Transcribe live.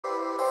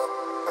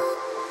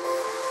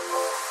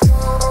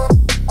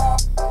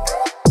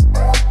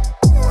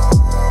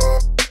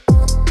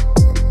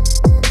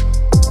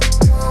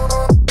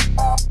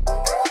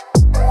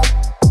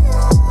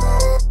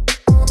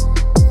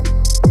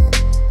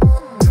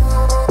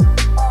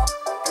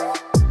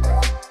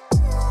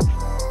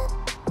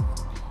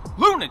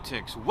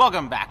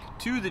Welcome back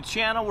to the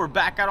channel. We're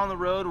back out on the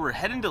road. We're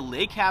heading to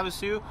Lake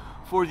Havasu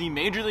for the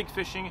Major League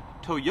Fishing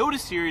Toyota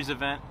Series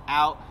event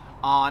out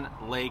on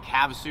Lake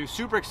Havasu.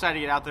 Super excited to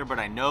get out there, but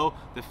I know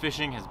the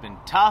fishing has been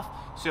tough,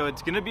 so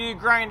it's gonna be a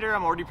grinder.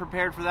 I'm already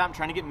prepared for that. I'm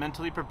trying to get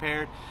mentally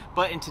prepared.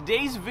 But in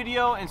today's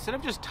video, instead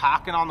of just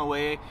talking on the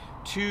way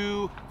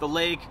to the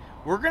lake,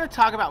 we're gonna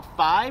talk about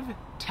 5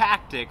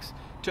 tactics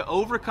to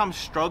overcome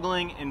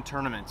struggling in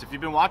tournaments. If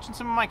you've been watching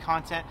some of my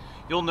content,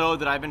 you'll know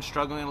that I've been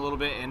struggling a little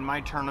bit in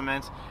my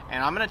tournaments,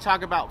 and I'm gonna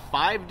talk about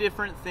 5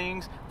 different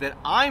things that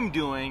I'm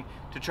doing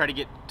to try to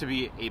get to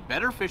be a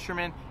better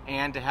fisherman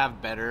and to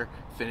have better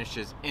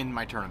finishes in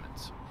my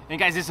tournaments. And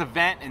guys, this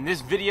event and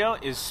this video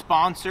is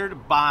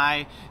sponsored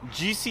by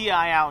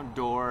GCI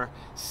Outdoor,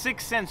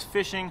 6th Sense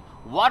Fishing,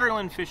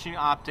 Waterland Fishing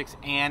Optics,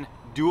 and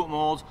Do It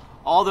Molds.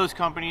 All those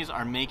companies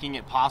are making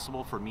it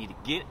possible for me to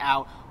get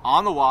out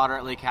on the water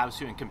at Lake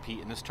Havasu and compete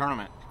in this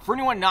tournament. For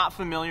anyone not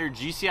familiar,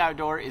 GCI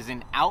Outdoor is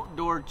an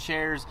outdoor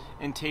chairs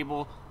and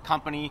table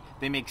company.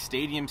 They make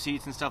stadium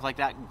seats and stuff like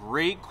that.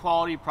 Great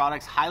quality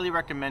products, highly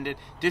recommended.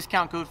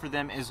 Discount code for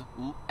them is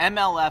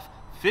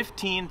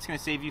MLF15. It's going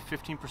to save you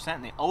 15%,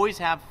 and they always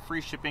have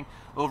free shipping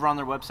over on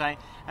their website.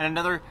 And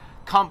another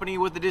company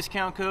with the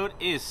discount code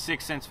is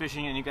 6th Sense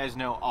Fishing, and you guys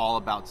know all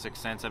about 6th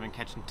Sense. I've been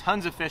catching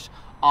tons of fish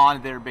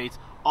on their baits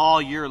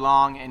all year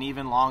long and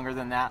even longer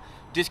than that.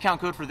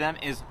 Discount code for them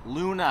is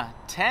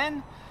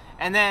Luna10.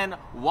 And then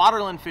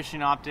Waterland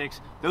Fishing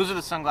Optics, those are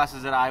the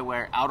sunglasses that I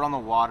wear out on the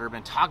water. I've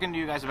been talking to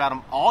you guys about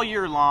them all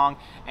year long,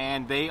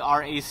 and they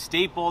are a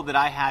staple that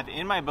I have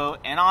in my boat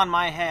and on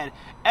my head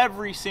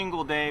every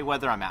single day,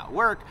 whether I'm at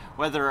work,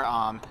 whether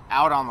I'm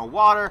out on the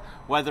water,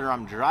 whether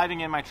I'm driving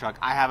in my truck.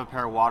 I have a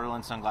pair of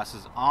Waterland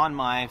sunglasses on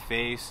my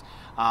face.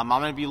 I'm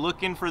going to be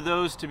looking for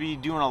those to be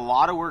doing a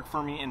lot of work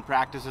for me in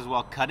practice as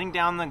well, cutting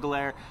down the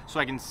glare so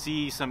I can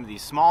see some of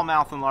these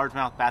smallmouth and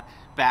largemouth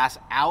bass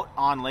out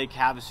on Lake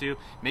Havasu.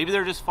 Maybe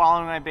they're just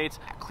following my baits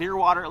at clear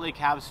water at Lake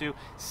Havasu,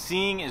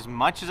 seeing as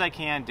much as I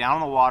can down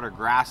the water,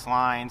 grass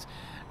lines,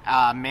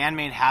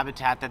 man-made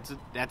habitat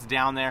that's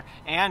down there,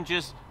 and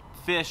just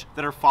fish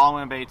that are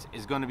following baits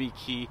is going to be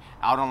key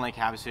out on Lake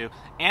Havasu.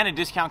 And a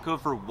discount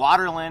code for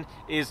Waterland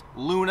is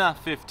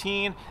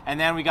Luna15. And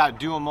then we got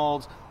Dual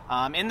Molds.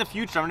 In the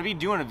future, I'm going to be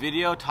doing a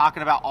video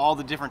talking about all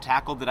the different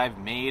tackle that I've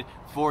made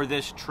for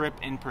this trip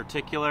in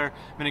particular.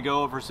 I'm going to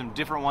go over some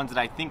different ones that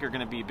I think are going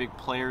to be big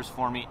players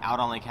for me out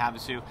on Lake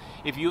Havasu.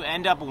 If you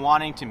end up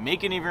wanting to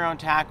make any of your own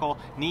tackle,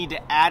 need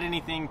to add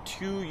anything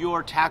to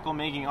your tackle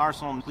making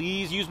arsenal,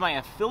 please use my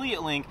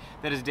affiliate link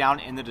that is down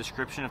in the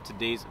description of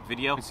today's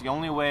video. It's the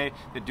only way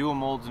that Dual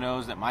Molds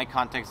knows that my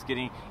content's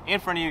getting in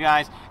front of you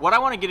guys. What I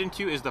want to get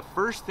into is the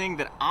first thing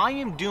that I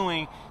am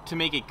doing to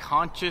make a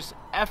conscious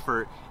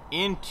effort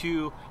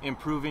into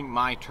improving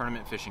my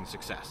tournament fishing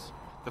success.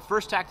 The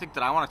first tactic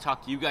that I want to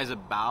talk to you guys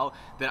about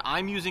that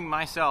I'm using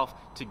myself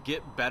to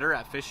get better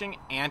at fishing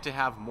and to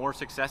have more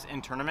success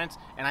in tournaments,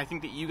 and I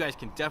think that you guys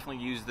can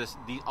definitely use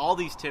all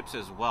these tips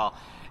as well.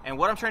 And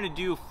what I'm trying to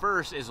do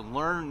first is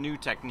learn new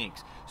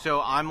techniques.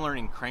 So I'm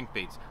learning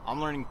crankbaits,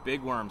 I'm learning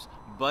big worms,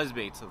 buzz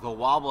baits, the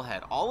wobble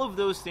head. All of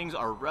those things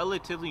are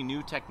relatively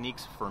new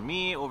techniques for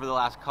me over the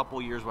last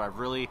couple years where I've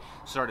really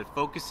started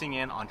focusing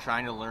in on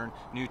trying to learn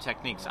new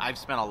techniques. I've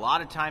spent a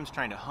lot of times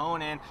trying to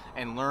hone in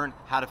and learn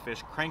how to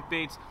fish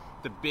crankbaits.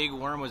 The big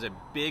worm was a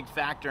big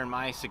factor in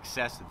my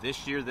success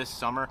this year, this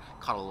summer.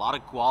 Caught a lot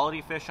of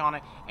quality fish on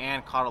it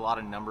and caught a lot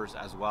of numbers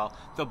as well.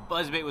 The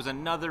buzzbait was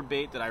another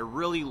bait that I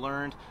really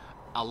learned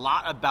a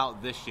lot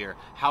about this year.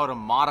 How to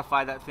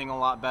modify that thing a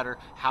lot better,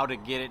 how to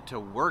get it to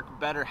work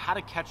better, how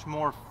to catch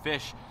more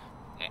fish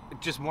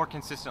just more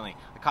consistently.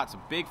 I caught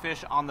some big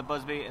fish on the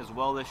buzzbait as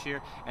well this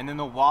year. And then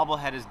the wobble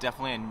head is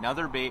definitely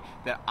another bait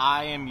that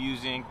I am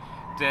using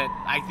that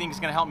I think is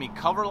going to help me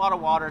cover a lot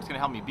of water. It's going to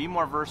help me be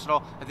more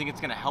versatile. I think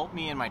it's going to help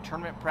me in my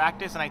tournament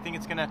practice, and I think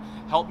it's going to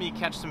help me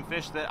catch some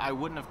fish that I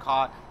wouldn't have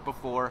caught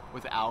before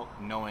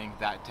without knowing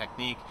that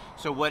technique.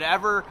 So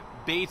whatever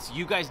baits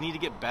you guys need to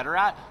get better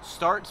at,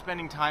 start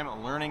spending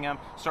time learning them,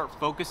 start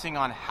focusing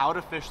on how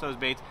to fish those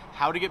baits,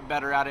 how to get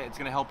better at it. It's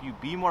going to help you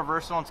be more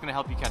versatile, and it's going to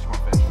help you catch more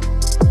fish.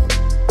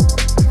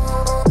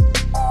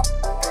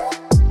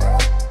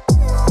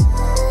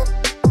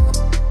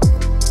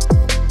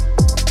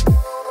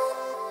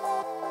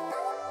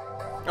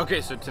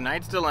 Okay, so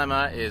tonight's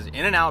dilemma is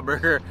In-N-Out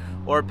Burger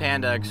or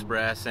Panda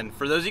Express. And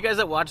for those of you guys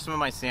that watch some of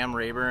my Sam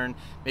Rayburn,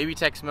 maybe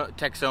Texoma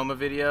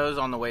videos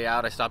on the way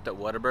out, I stopped at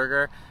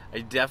Whataburger.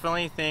 I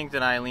definitely think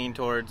that I lean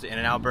towards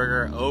In-N-Out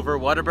Burger over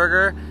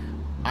Whataburger.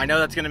 I know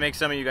that's gonna make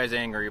some of you guys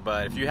angry,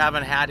 but if you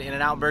haven't had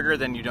In-N-Out Burger,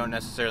 then you don't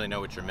necessarily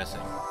know what you're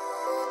missing.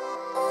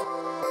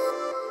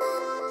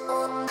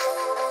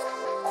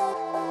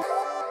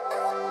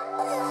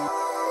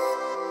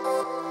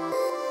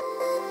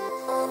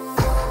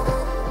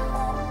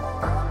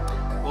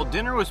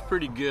 Dinner was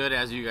pretty good,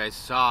 as you guys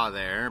saw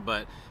there,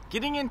 but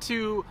getting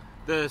into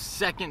the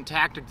second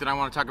tactic that I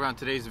want to talk about in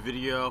today's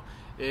video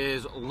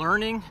is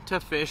learning to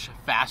fish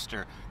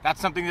faster. That's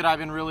something that I've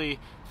been really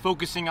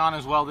focusing on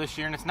as well this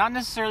year, and it's not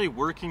necessarily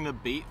working the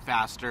bait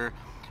faster,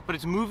 but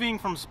it's moving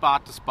from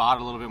spot to spot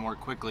a little bit more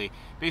quickly.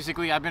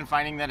 Basically, I've been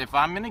finding that if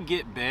I'm gonna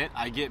get bit,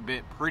 I get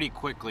bit pretty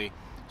quickly.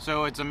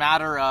 So it's a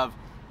matter of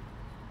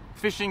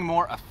fishing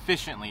more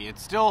efficiently.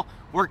 It's still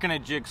working a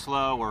jig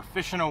slow, or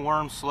fishing a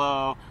worm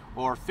slow,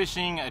 or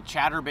fishing a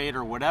chatterbait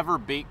or whatever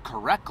bait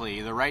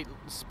correctly, the right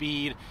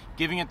speed,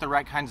 giving it the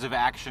right kinds of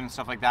action and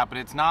stuff like that, but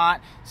it's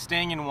not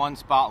staying in one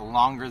spot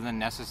longer than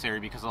necessary,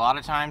 because a lot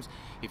of times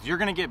if you're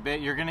gonna get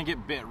bit, you're gonna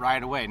get bit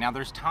right away. Now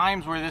there's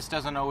times where this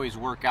doesn't always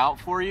work out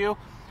for you,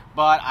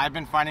 but I've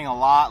been finding a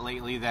lot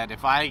lately that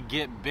if I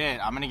get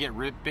bit, I'm gonna get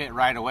bit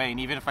right away, and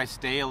even if I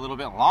stay a little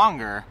bit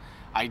longer,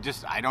 I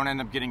don't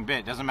end up getting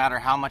bit. Doesn't matter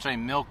how much I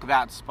milk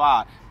that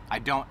spot, I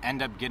don't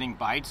end up getting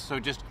bites. So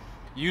just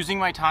using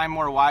my time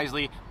more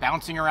wisely,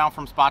 bouncing around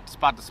from spot to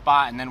spot to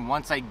spot, and then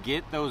once I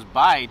get those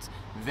bites,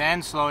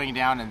 then slowing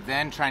down and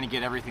then trying to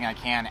get everything I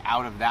can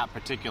out of that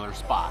particular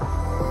spot.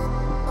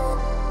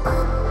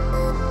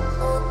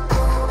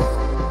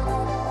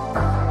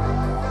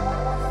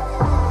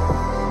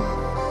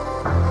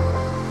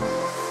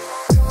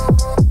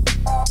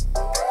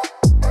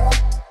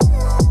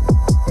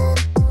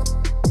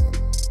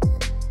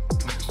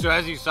 So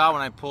as you saw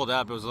when I pulled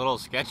up, it was a little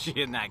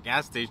sketchy in that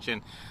gas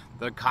station.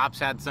 The cops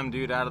had some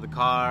dude out of the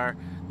car.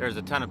 There's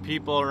a ton of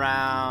people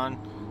around.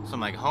 Some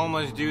like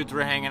homeless dudes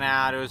were hanging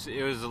out. It was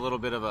a little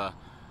bit of a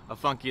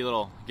funky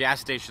little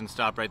gas station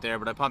stop right there,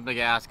 but I pumped the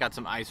gas, got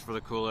some ice for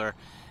the cooler,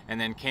 and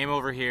then came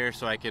over here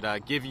so I could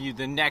give you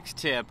the next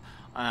tip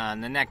on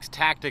the next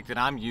tactic that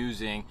I'm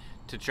using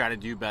to try to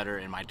do better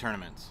in my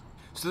tournaments.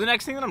 So the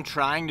next thing that I'm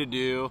trying to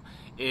do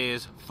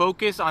is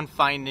focus on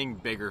finding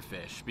bigger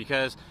fish,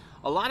 because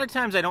a lot of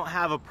times I don't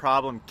have a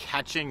problem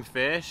catching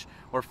fish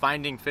or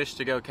finding fish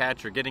to go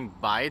catch or getting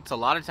bites. A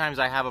lot of times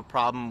I have a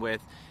problem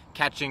with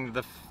catching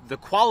the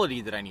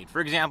quality that I need.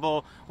 For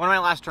example, one of my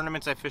last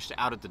tournaments I fished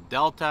out at the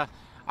Delta.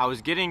 I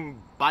was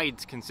getting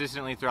bites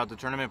consistently throughout the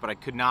tournament, but I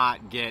could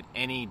not get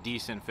any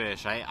decent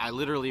fish. I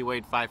literally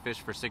weighed 5 fish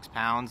for 6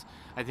 pounds.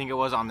 I think it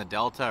was on the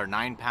Delta, or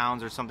 9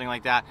 pounds or something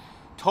like that.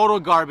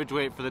 Total garbage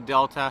weight for the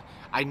Delta.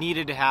 I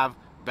needed to have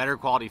better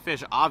quality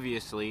fish,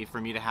 obviously,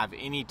 for me to have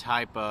any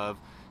type of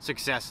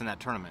success in that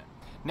tournament.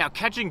 Now,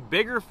 catching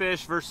bigger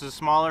fish versus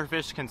smaller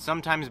fish can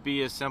sometimes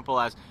be as simple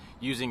as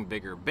using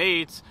bigger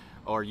baits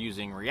or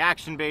using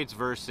reaction baits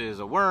versus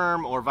a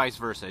worm, or vice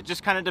versa. It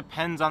just kind of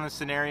depends on the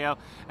scenario,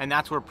 and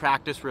that's where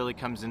practice really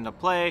comes into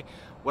play.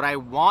 What I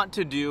want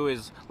to do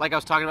is, like I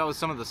was talking about with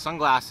some of the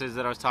sunglasses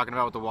that I was talking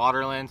about with the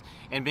Waterland,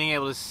 and being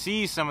able to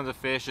see some of the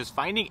fish, is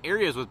finding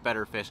areas with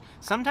better fish.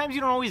 Sometimes you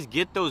don't always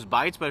get those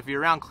bites, but if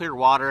you're around clear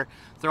water,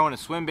 throwing a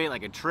swim bait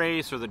like a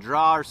trace or the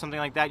draw or something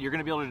like that, you're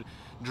gonna be able to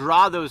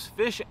draw those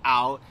fish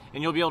out,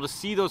 and you'll be able to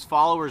see those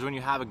followers when you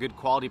have a good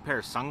quality pair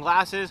of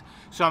sunglasses.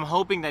 So I'm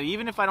hoping that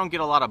even if I don't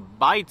get a lot of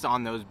bites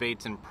on those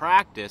baits in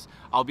practice,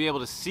 I'll be able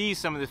to see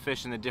some of the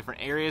fish in the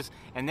different areas,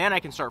 and then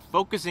I can start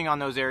focusing on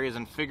those areas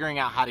and figuring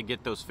out how to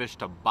get those fish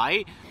to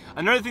bite.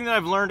 Another thing that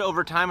I've learned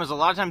over time is a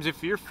lot of times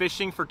if you're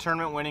fishing for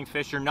tournament winning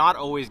fish, you're not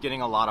always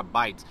getting a lot of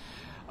bites.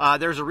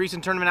 There's a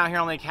recent tournament out here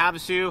on Lake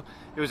Havasu.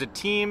 It was a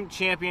team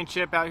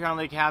championship out here on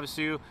Lake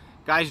Havasu.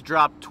 Guys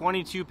dropped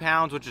 22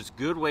 pounds, which is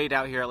good weight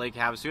out here at Lake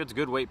Havasu. It's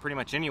good weight pretty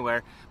much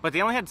anywhere. But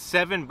they only had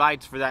 7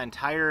 bites for that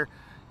entire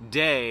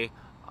day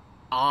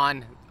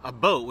on a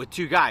boat with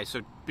 2 guys.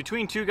 So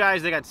between 2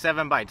 guys, they got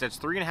 7 bites. That's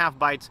 3.5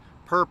 bites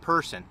per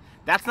person.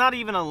 That's not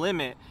even a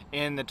limit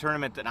in the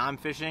tournament that I'm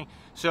fishing.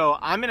 So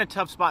I'm in a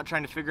tough spot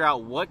trying to figure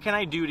out what can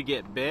I do to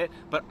get bit,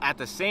 but at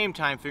the same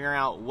time figuring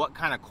out what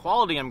kind of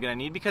quality I'm gonna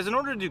need, because in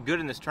order to do good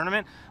in this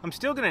tournament, I'm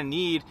still gonna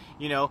need,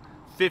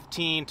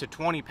 15 to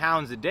 20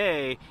 pounds a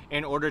day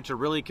in order to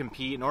really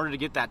compete, in order to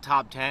get that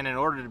top 10, in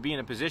order to be in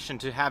a position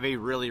to have a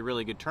really,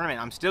 really good tournament.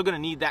 I'm still gonna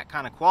need that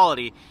kind of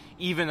quality,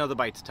 even though the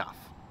bite's tough.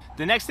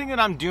 The next thing that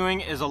I'm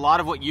doing is a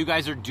lot of what you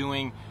guys are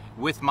doing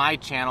with my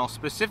channel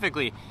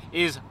specifically,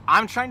 is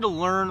I'm trying to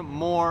learn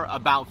more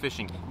about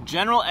fishing.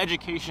 General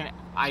education,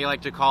 I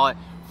like to call it,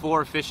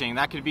 for fishing.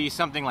 That could be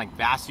something like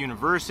Bass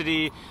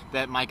University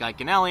that Mike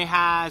Iaconelli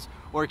has,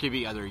 or it could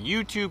be other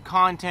YouTube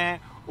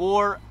content,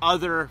 or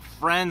other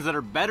friends that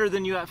are better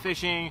than you at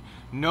fishing,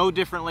 know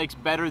different lakes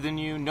better than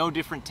you, know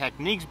different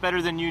techniques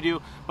better than you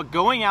do, but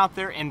going out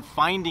there and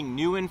finding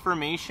new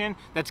information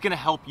that's gonna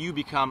help you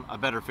become a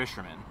better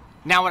fisherman.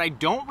 Now, what I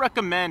don't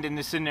recommend in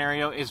this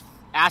scenario is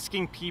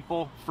asking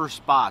people for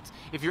spots.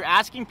 If you're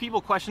asking people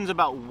questions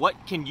about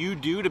what can you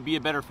do to be a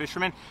better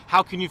fisherman,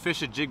 how can you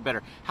fish a jig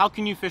better, how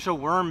can you fish a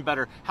worm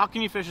better, how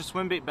can you fish a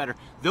swim bait better,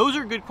 those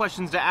are good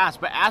questions to ask,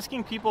 but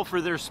asking people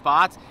for their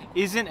spots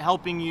isn't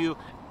helping you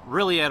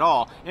really at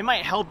all. It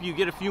might help you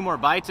get a few more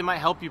bites, it might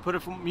help you put a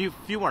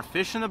few more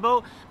fish in the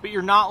boat, but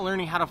you're not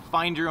learning how to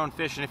find your own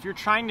fish. And if you're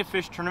trying to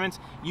fish tournaments,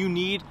 you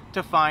need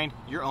to find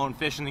your own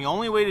fish, and the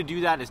only way to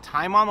do that is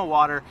time on the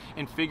water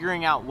and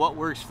figuring out what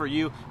works for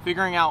you,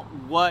 figuring out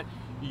what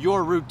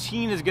your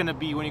routine is going to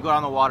be when you go out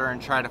on the water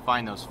and try to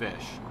find those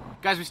fish.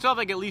 Guys, we still have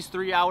like at least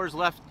 3 hours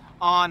left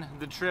on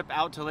the trip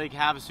out to Lake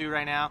Havasu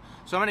right now.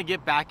 So I'm gonna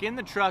get back in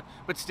the truck,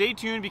 but stay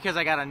tuned because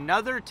I got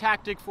another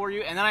tactic for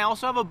you. And then I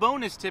also have a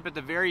bonus tip at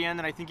the very end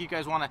that I think you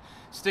guys wanna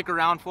stick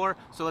around for.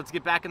 So let's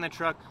get back in the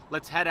truck,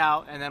 let's head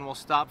out, and then we'll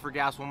stop for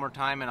gas one more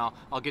time, and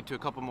I'll get to a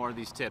couple more of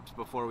these tips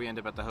before we end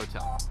up at the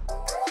hotel.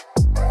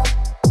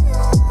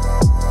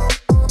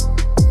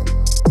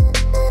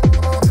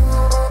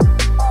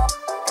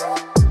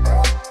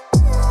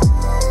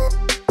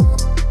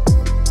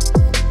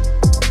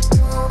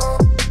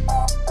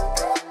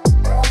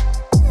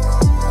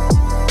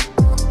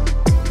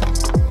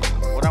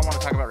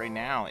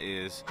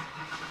 Is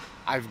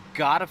I've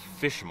got to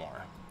fish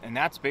more, and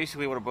that's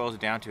basically what it boils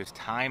down to, is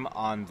time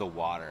on the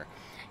water.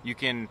 You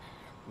can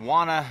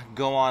wanna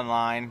go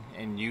online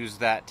and use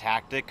that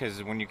tactic,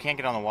 because when you can't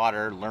get on the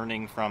water,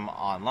 learning from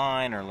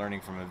online or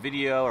learning from a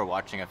video or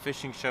watching a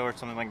fishing show or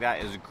something like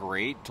that is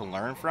great to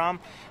learn from,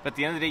 but at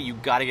the end of the day you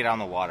got to get on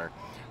the water.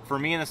 For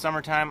me in the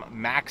summertime,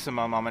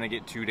 maximum I'm gonna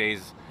get 2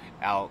 days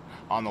out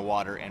on the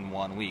water in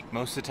 1 week.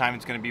 Most of the time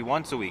it's gonna be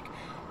once a week.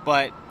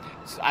 But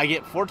I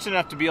get fortunate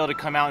enough to be able to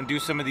come out and do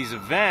some of these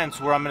events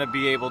where I'm going to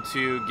be able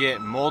to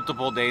get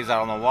multiple days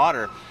out on the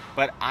water.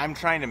 But I'm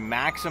trying to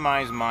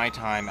maximize my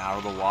time out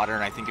of the water,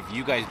 and I think if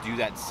you guys do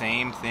that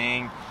same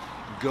thing,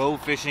 go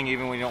fishing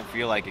even when you don't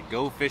feel like it.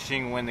 Go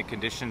fishing when the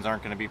conditions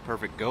aren't going to be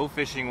perfect. Go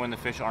fishing when the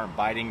fish aren't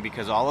biting,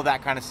 because all of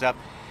that kind of stuff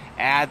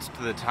adds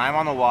to the time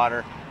on the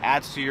water,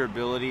 adds to your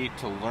ability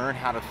to learn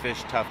how to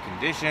fish tough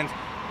conditions,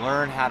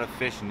 learn how to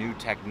fish new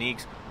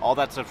techniques. All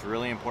that stuff's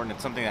really important.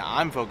 It's something that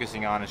I'm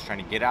focusing on, is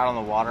trying to get out on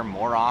the water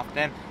more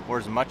often or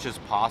as much as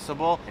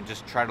possible, and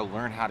just try to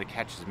learn how to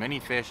catch as many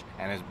fish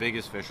and as big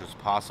as fish as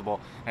possible.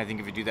 And I think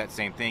if you do that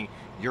same thing,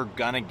 you're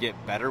gonna get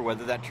better.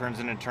 Whether that turns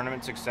into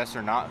tournament success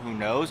or not, who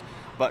knows,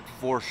 but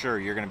for sure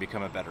you're gonna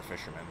become a better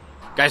fisherman.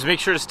 Guys, make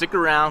sure to stick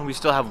around. We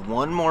still have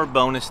one more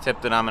bonus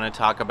tip that I'm gonna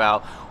talk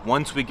about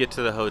once we get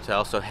to the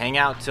hotel, so hang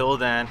out till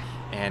then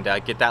and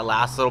get that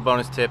last little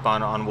bonus tip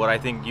on what I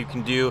think you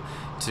can do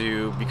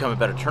to become a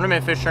better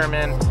tournament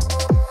fisherman.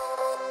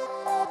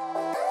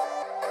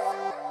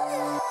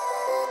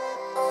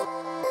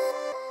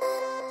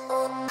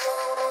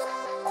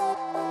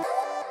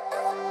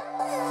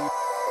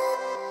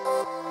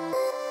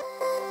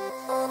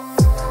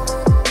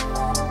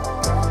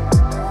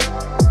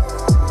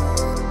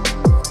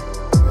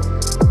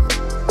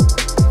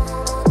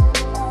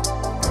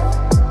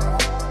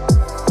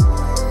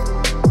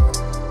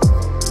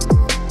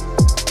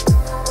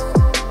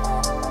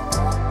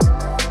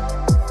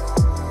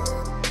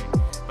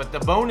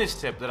 The bonus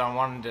tip that I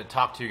wanted to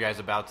talk to you guys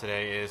about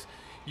today is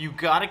you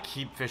gotta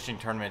keep fishing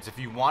tournaments. If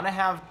you wanna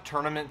have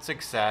tournament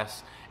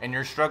success and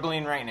you're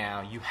struggling right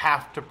now, you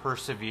have to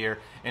persevere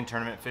in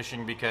tournament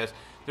fishing, because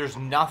there's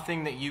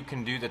nothing that you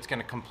can do that's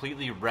gonna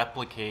completely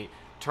replicate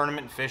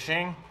tournament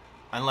fishing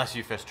unless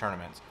you fish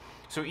tournaments.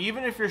 So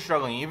even if you're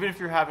struggling, even if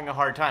you're having a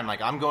hard time,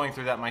 like I'm going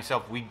through that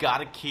myself, we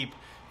gotta keep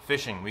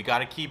fishing. We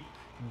gotta keep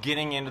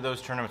getting into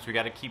those tournaments. We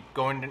got to keep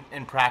going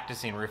and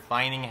practicing,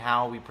 refining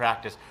how we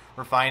practice,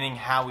 refining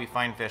how we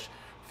find fish,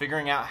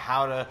 figuring out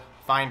how to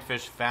find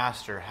fish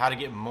faster, how to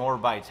get more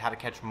bites, how to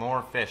catch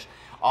more fish.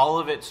 All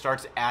of it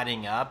starts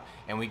adding up,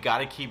 and we got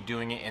to keep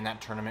doing it in that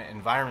tournament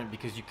environment,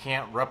 because you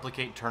can't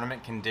replicate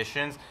tournament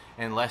conditions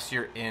unless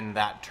you're in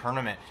that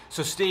tournament.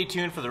 So stay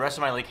tuned for the rest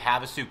of my Lake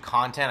Havasu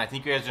content. I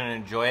think you guys are going to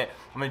enjoy it.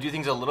 I'm going to do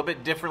things a little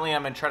bit differently.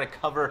 I'm going to try to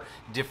cover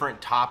different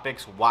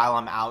topics while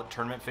I'm out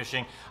tournament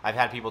fishing. I've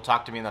had people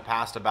talk to me in the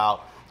past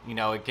about, you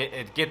know,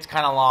 it gets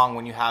kind of long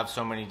when you have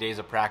so many days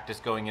of practice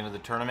going into the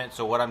tournament.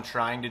 So what I'm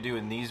trying to do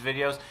in these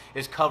videos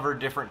is cover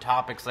different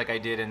topics like I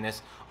did in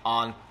this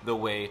on the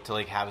way to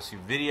Lake Havasu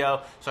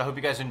video. So I hope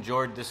you guys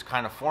enjoyed this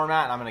kind of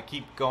format, and I'm going to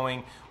keep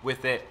going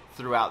with it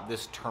throughout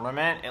this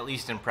tournament, at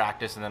least in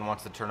practice, and then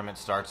once the tournament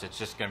starts, it's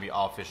just going to be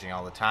all fishing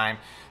all the time,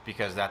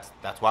 because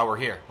that's why we're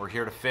here. We're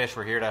here to fish.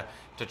 We're here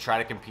to try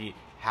to compete,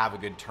 have a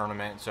good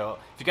tournament. So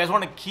if you guys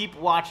want to keep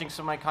watching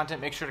some of my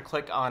content, make sure to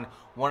click on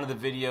one of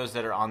the videos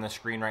that are on the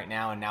screen right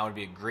now, and now would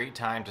be a great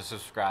time to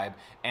subscribe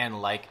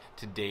and like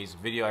today's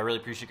video. I really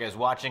appreciate you guys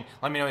watching.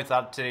 Let me know what you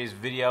thought of today's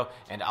video,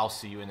 and I'll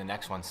see you in the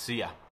next one. See ya.